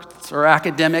sports or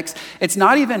academics. It's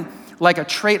not even like a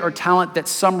trait or talent that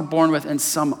some are born with and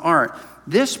some aren't.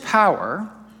 This power,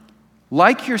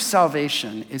 like your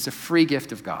salvation, is a free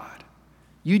gift of God.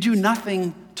 You do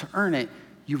nothing to earn it,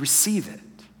 you receive it.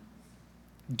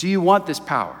 Do you want this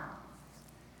power?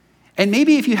 And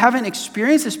maybe if you haven't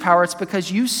experienced this power, it's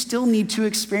because you still need to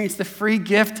experience the free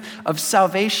gift of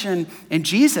salvation in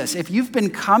Jesus. If you've been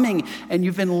coming and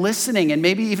you've been listening, and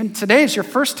maybe even today is your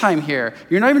first time here,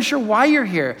 you're not even sure why you're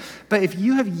here, but if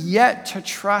you have yet to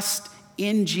trust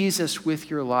in Jesus with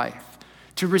your life,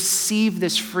 to receive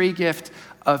this free gift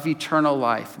of eternal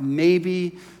life,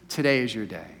 maybe today is your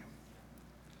day.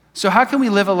 So how can we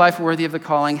live a life worthy of the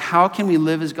calling? How can we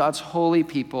live as God's holy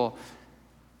people?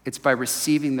 It's by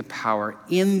receiving the power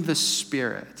in the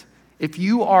Spirit. If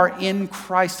you are in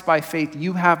Christ by faith,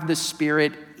 you have the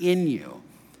Spirit in you.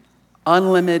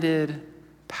 Unlimited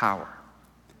power.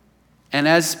 And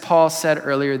as Paul said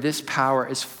earlier, this power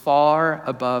is far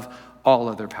above all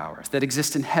other powers that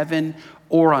exist in heaven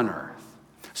or on earth.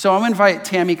 So I'm going to invite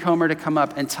Tammy Comer to come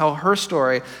up and tell her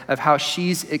story of how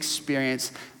she's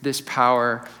experienced this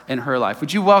power in her life.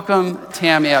 Would you welcome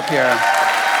Tammy up here?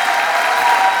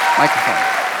 Microphone.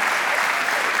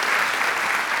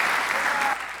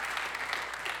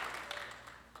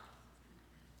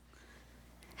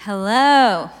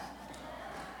 Hello.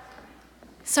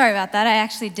 Sorry about that. I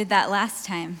actually did that last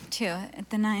time, too, at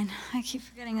the 9. I keep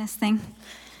forgetting this thing.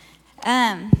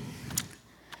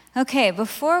 Okay,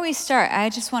 before we start, I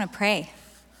just want to pray.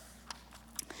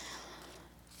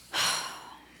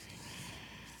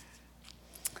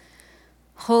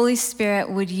 Holy Spirit,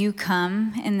 would you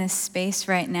come in this space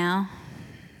right now?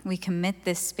 We commit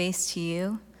this space to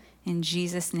you in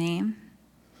Jesus' name.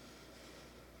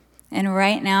 And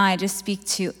right now, I just speak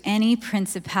to any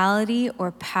principality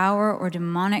or power or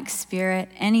demonic spirit,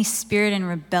 any spirit in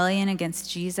rebellion against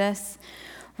Jesus.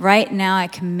 Right now, I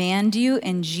command you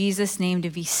in Jesus' name to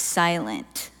be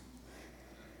silent.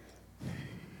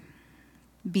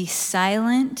 Be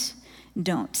silent.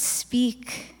 Don't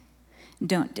speak.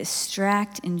 Don't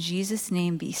distract. In Jesus'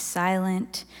 name, be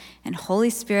silent. And Holy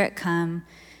Spirit, come.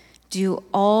 Do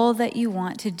all that you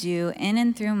want to do in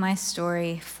and through my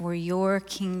story for your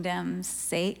kingdom's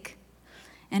sake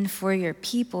and for your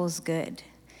people's good.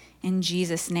 In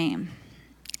Jesus' name,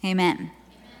 amen.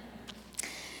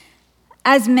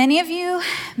 As many of you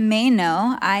may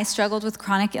know, I struggled with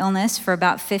chronic illness for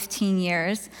about 15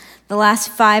 years, the last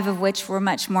 5 of which were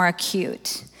much more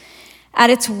acute. At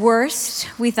its worst,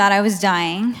 we thought I was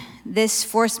dying. This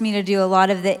forced me to do a lot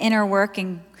of the inner work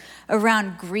and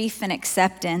around grief and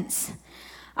acceptance.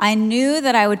 I knew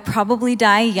that I would probably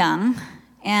die young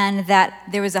and that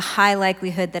there was a high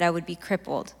likelihood that I would be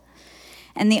crippled.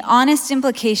 And the honest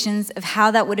implications of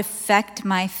how that would affect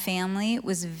my family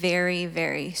was very,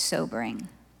 very sobering.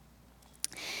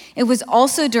 It was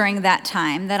also during that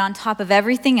time that on top of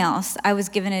everything else, I was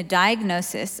given a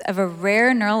diagnosis of a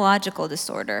rare neurological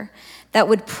disorder that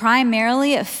would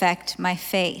primarily affect my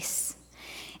face.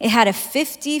 It had a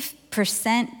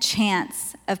 50%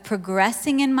 chance of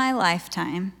progressing in my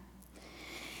lifetime,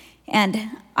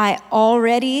 and I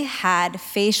already had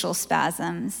facial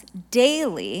spasms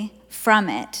daily from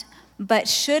it, but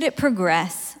should it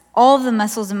progress, all of the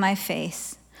muscles in my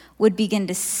face would begin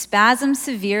to spasm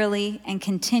severely and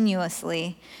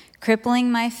continuously,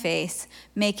 crippling my face,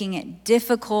 making it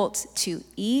difficult to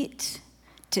eat,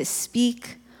 to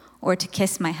speak, or to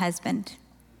kiss my husband.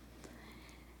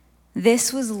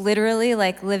 This was literally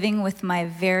like living with my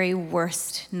very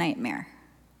worst nightmare.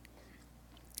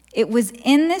 It was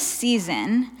in this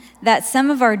season that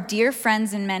some of our dear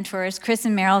friends and mentors, Chris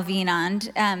and Meryl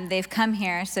Vienond, they've come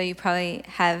here, so you probably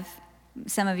have,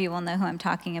 some of you will know who I'm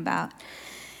talking about,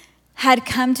 had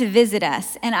come to visit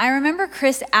us. And I remember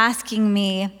Chris asking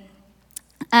me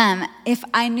if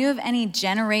I knew of any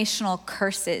generational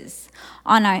curses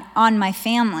on my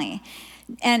family.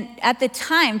 And at the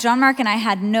time, John Mark and I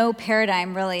had no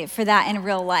paradigm really for that in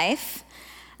real life.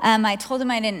 I told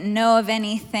him I didn't know of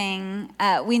anything.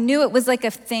 We knew it was like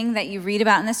a thing that you read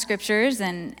about in the scriptures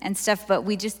and stuff, but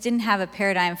we just didn't have a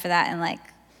paradigm for that in like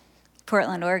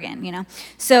Portland, Oregon, you know?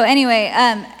 So anyway,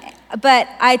 but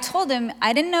I told him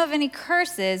I didn't know of any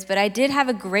curses, but I did have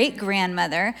a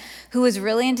great-grandmother who was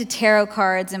really into tarot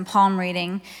cards and palm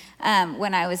reading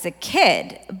when I was a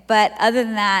kid. But other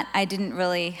than that, I didn't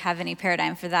really have any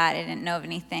paradigm for that. I didn't know of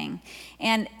anything.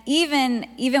 And even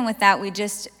with that, we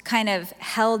just kind of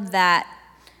held that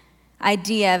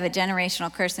idea of a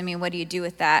generational curse. I mean, what do you do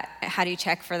with that? How do you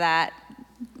check for that?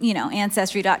 You know,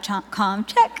 Ancestry.com,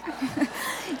 check.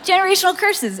 Generational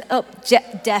curses,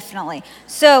 definitely.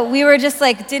 So we were just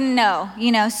like, didn't know,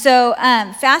 you know. So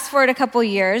fast forward a couple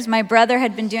years, my brother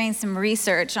had been doing some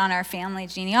research on our family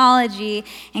genealogy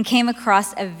and came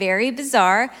across a very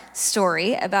bizarre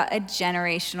story about a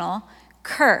generational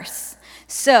curse.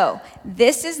 So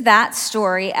this is that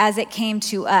story as it came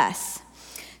to us.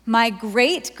 My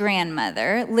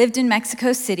great-grandmother lived in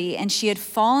Mexico City, and she had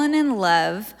fallen in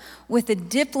love with a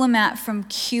diplomat from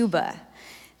Cuba.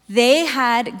 They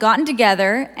had gotten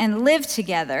together and lived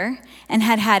together and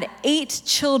had had 8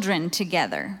 children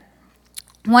together,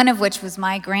 one of which was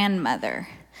my grandmother.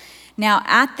 Now,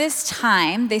 at this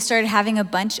time, they started having a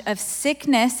bunch of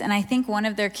sickness, and I think one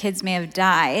of their kids may have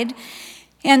died.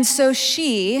 And so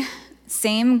she,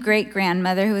 same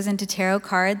great-grandmother who was into tarot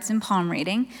cards and palm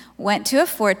reading, went to a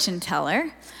fortune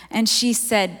teller, and she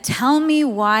said, "Tell me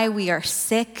why we are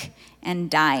sick and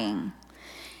dying."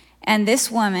 And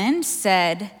this woman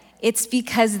said, "It's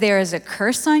because there is a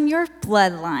curse on your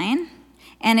bloodline,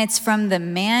 and it's from the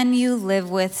man you live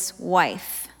with's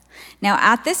wife." Now,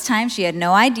 at this time, she had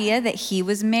no idea that he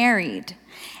was married.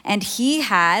 And he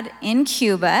had, in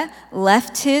Cuba,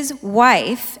 left his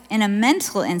wife in a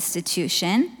mental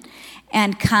institution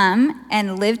and come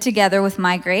and lived together with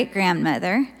my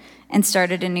great-grandmother and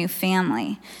started a new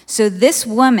family. So this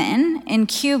woman in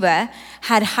Cuba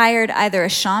had hired either a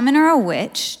shaman or a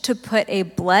witch to put a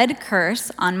blood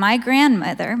curse on my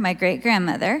grandmother, my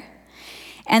great-grandmother,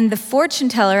 and the fortune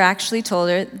teller actually told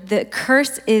her, the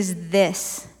curse is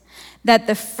this, that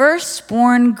the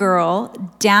firstborn girl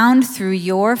down through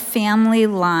your family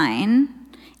line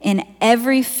in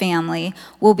every family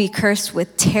will be cursed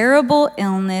with terrible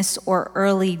illness or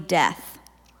early death.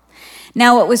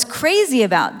 Now, what was crazy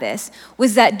about this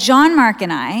was that John Mark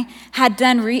and I had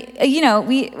done, we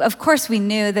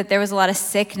knew that there was a lot of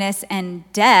sickness and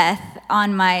death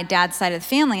on my dad's side of the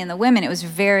family and the women. It was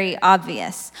very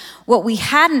obvious. What we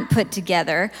hadn't put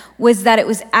together was that it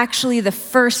was actually the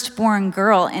firstborn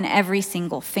girl in every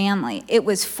single family. It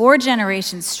was 4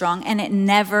 generations strong, and it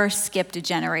never skipped a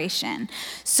generation.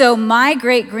 So my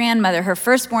great-grandmother, her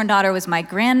firstborn daughter was my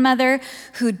grandmother,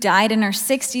 who died in her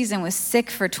 60s and was sick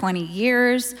for 20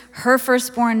 years. Her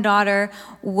firstborn daughter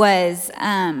was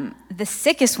the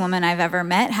sickest woman I've ever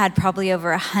met, had probably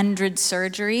over 100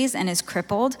 surgeries and is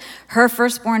crippled. Her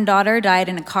firstborn daughter died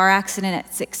in a car accident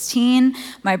at 16.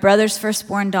 My brother's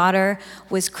firstborn daughter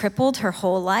was crippled her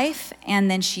whole life,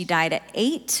 and then she died at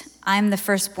 8. I'm the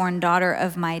firstborn daughter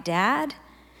of my dad.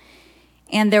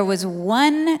 And there was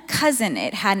one cousin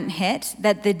it hadn't hit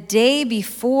that the day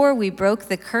before we broke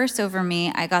the curse over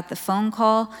me, I got the phone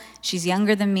call. She's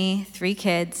younger than me, 3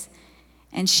 kids.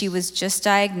 And she was just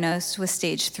diagnosed with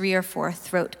stage 3 or 4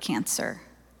 throat cancer.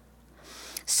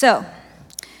 So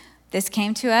this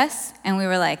came to us, and we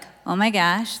were like, oh my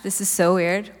gosh, this is so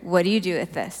weird. What do you do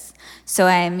with this? So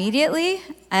I immediately,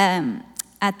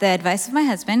 at the advice of my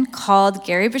husband, called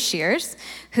Gary Bashirs,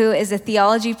 who is a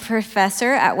theology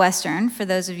professor at Western, for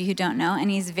those of you who don't know, and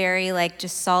he's very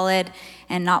just solid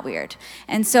and not weird.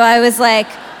 And so I was like,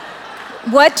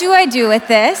 what do I do with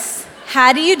this?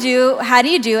 How do you do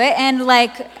it? And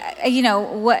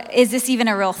what is this even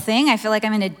a real thing? I feel like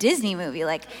I'm in a Disney movie.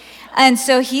 And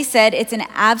so he said, it's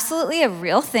absolutely a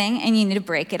real thing, and you need to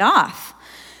break it off.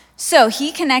 So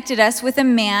he connected us with a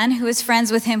man who was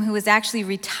friends with him who was actually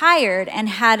retired and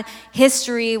had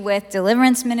history with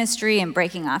deliverance ministry and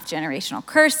breaking off generational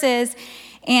curses.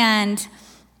 And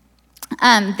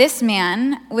this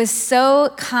man was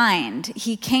so kind.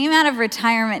 He came out of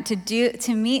retirement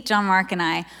to meet John Mark and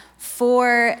I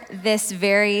for this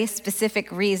very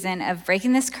specific reason of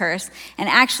breaking this curse, and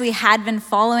actually had been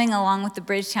following along with the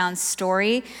Bridgetown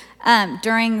story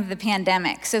during the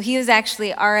pandemic. So he was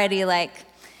actually already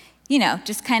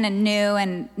just kind of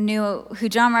knew who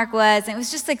John Mark was. And it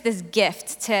was just this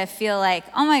gift to feel like,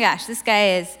 oh my gosh, this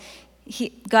guy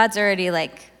God's already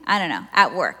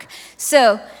at work.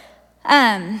 So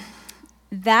let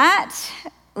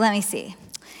me see.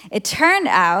 It turned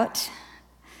out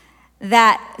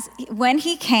that when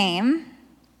he came,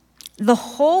 The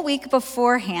whole week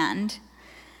beforehand,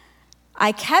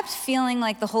 I kept feeling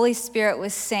like the Holy Spirit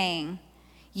was saying,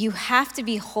 you have to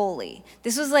be holy.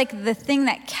 This was like the thing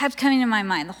that kept coming to my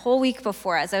mind the whole week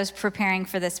before as I was preparing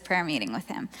for this prayer meeting with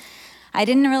him. I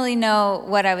didn't really know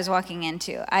what I was walking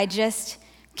into. I just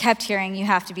kept hearing, you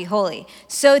have to be holy.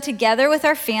 So together with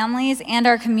our families and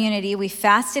our community, we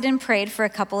fasted and prayed for a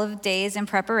couple of days in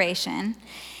preparation,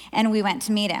 and we went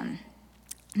to meet him.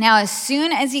 Now, as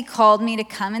soon as he called me to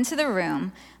come into the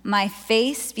room, my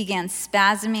face began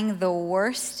spasming the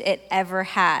worst it ever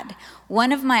had.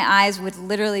 One of my eyes would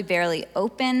literally barely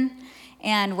open,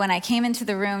 and when I came into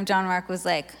the room, John Mark was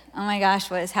like, oh my gosh,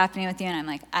 what is happening with you? And I'm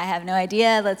like, I have no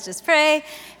idea, let's just pray.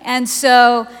 And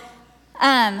so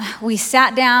we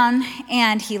sat down,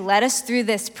 and he led us through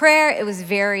this prayer. It was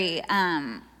very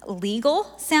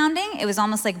legal sounding. It was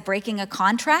almost like breaking a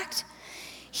contract.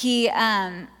 He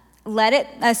led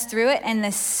us through it, and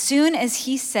as soon as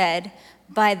he said,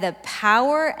 by the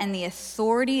power and the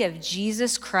authority of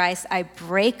Jesus Christ, I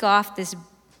break off this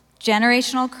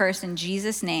generational curse in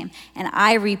Jesus' name, and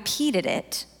I repeated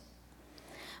it,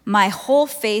 my whole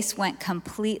face went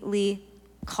completely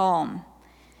calm.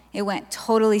 It went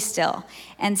totally still.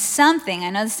 And something, I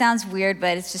know this sounds weird,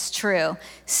 but it's just true,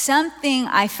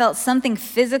 I felt something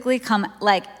physically come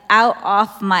like out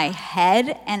off my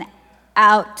head and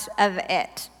out of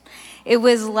it. It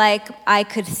was like I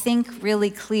could think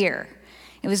really clear.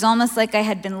 It was almost like I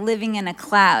had been living in a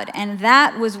cloud. And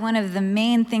that was one of the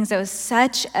main things that was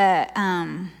such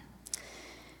a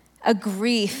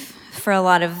grief for a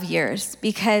lot of years,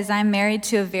 because I'm married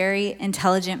to a very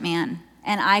intelligent man,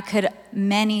 and I could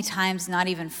many times not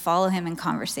even follow him in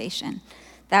conversation.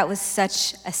 That was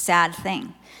such a sad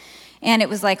thing. And it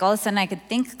was like all of a sudden I could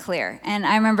think clear. And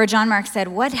I remember John Mark said,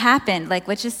 what happened? Like,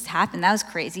 what just happened? That was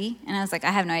crazy. And I was like,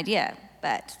 I have no idea,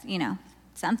 but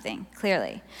something,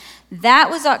 clearly.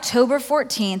 That was October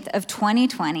 14th of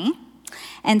 2020.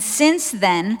 And since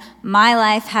then, my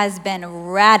life has been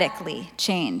radically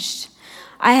changed.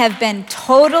 I have been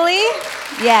totally,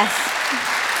 yes.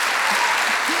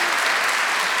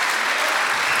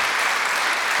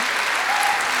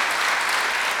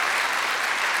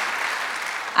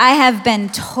 I have been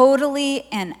totally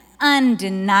and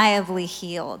undeniably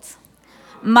healed.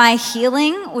 My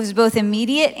healing was both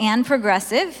immediate and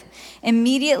progressive.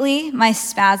 Immediately, my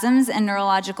spasms and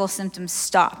neurological symptoms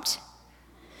stopped.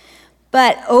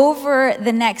 But over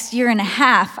the next year and a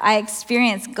half, I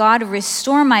experienced God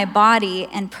restore my body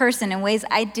and person in ways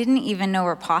I didn't even know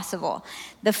were possible.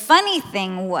 The funny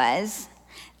thing was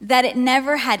that it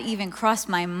never had even crossed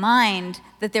my mind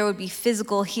that there would be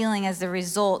physical healing as the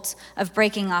result of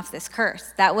breaking off this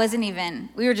curse. That wasn't even,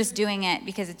 we were just doing it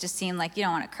because it just seemed like you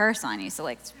don't want a curse on you, so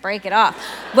let's break it off.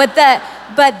 But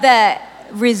the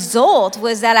result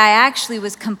was that I actually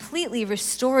was completely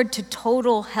restored to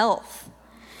total health.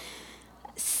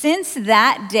 Since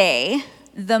that day,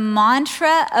 the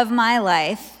mantra of my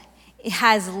life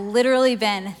has literally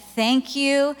been, thank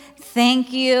you,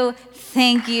 thank you,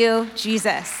 thank you,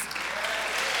 Jesus.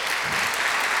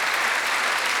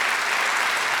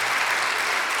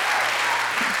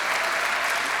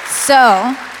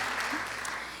 So,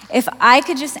 if I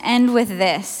could just end with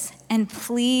this, and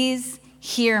please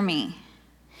hear me.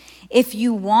 If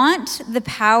you want the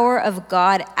power of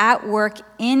God at work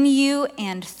in you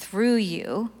and through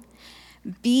you,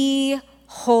 be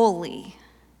holy.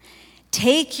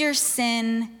 Take your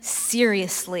sin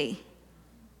seriously.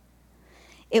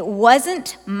 It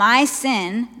wasn't my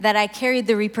sin that I carried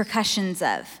the repercussions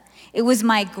of. It was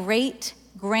my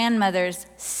great-grandmother's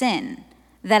sin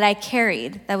that I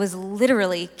carried that was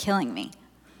literally killing me.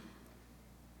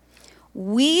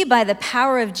 We, by the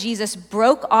power of Jesus,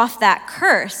 broke off that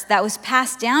curse that was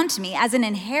passed down to me as an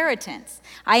inheritance.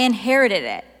 I inherited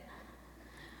it.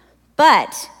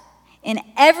 But in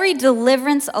every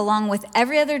deliverance, along with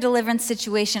every other deliverance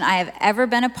situation I have ever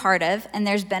been a part of, and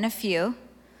there's been a few,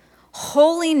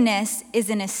 holiness is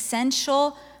an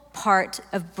essential part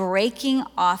of breaking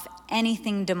off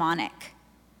anything demonic.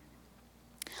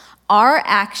 Our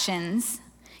actions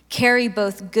carry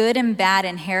both good and bad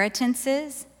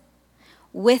inheritances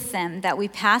with them that we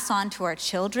pass on to our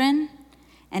children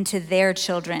and to their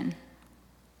children.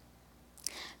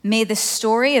 May the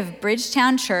story of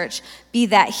Bridgetown Church be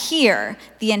that here,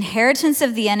 the inheritance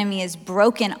of the enemy is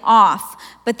broken off,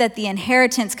 but that the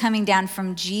inheritance coming down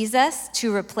from Jesus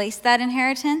to replace that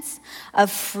inheritance of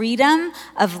freedom,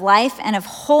 of life, and of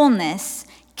wholeness,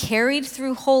 carried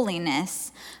through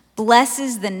holiness,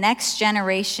 blesses the next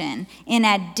generation in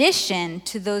addition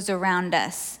to those around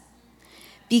us.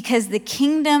 Because the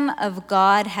kingdom of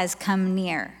God has come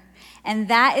near, And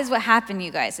that is what happened,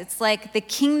 you guys. It's like the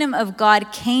kingdom of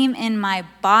God came in my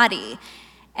body.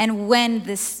 And when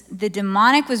the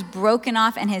demonic was broken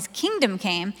off and his kingdom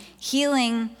came,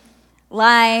 healing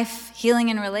life, healing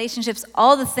in relationships,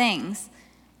 all the things,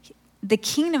 the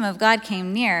kingdom of God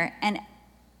came near, and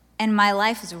my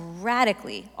life was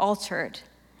radically altered.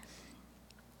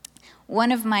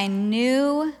 One of my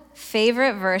new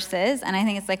favorite verses, and I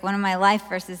think it's like one of my life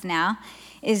verses now,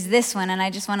 is this one, and I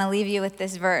just want to leave you with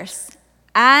this verse.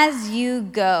 As you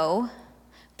go,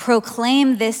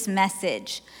 proclaim this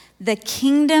message: the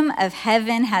kingdom of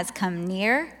heaven has come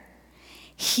near.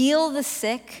 Heal the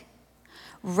sick,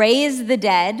 raise the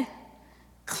dead,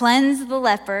 cleanse the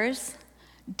lepers,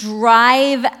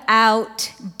 drive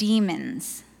out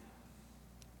demons.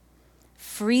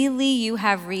 Freely you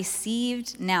have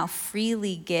received, now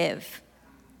freely give.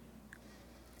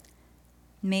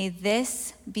 May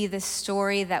this be the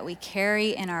story that we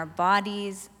carry in our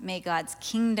bodies. May God's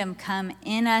kingdom come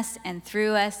in us and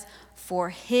through us for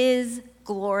his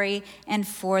glory and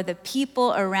for the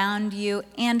people around you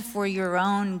and for your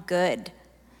own good.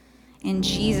 In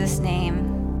Jesus' name.